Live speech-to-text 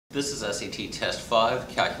This is SAT Test 5,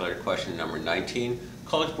 calculator question number 19.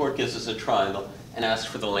 College Board gives us a triangle and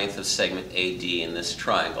asks for the length of segment AD in this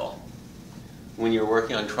triangle. When you're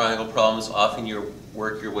working on triangle problems, often you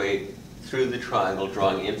work your way through the triangle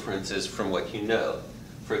drawing inferences from what you know.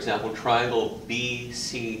 For example, triangle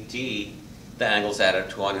BCD, the angles add up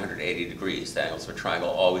to 180 degrees. The angles of a triangle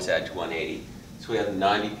always add to 180. So we have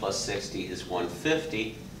 90 plus 60 is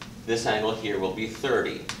 150. This angle here will be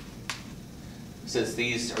 30. Since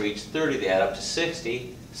these are each 30, they add up to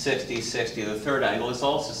 60. 60, 60, the third angle is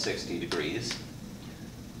also 60 degrees.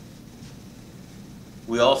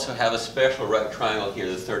 We also have a special right triangle here,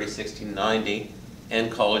 the 30, 60, 90,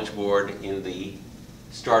 and College Board in the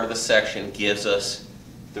start of the section gives us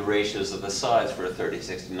the ratios of the sides for a 30,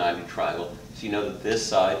 60, 90 triangle. So you know that this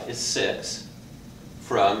side is 6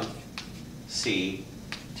 from C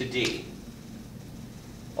to D.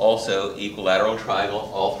 Also, equilateral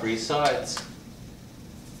triangle, all three sides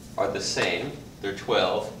are the same. They're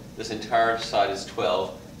 12. This entire side is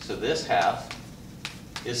 12, so this half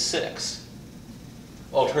is 6.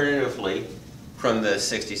 Alternatively, from the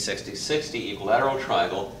 60, 60, 60 equilateral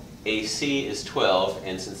triangle, AC is 12,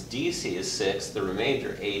 and since DC is 6, the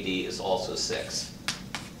remainder, AD, is also 6.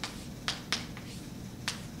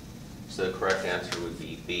 So the correct answer would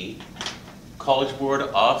be B. College Board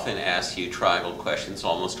often asks you triangle questions,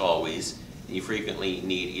 almost always. You frequently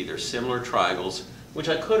need either similar triangles, which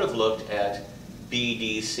I could have looked at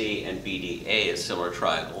BDC and BDA as similar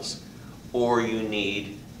triangles, or you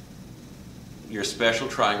need your special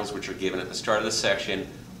triangles, which are given at the start of the section,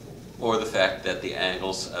 or the fact that the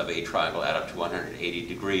angles of a triangle add up to 180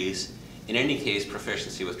 degrees. In any case,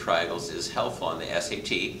 proficiency with triangles is helpful on the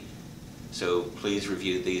SAT, so please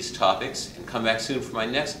review these topics and come back soon for my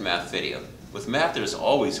next math video. With math, there's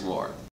always more.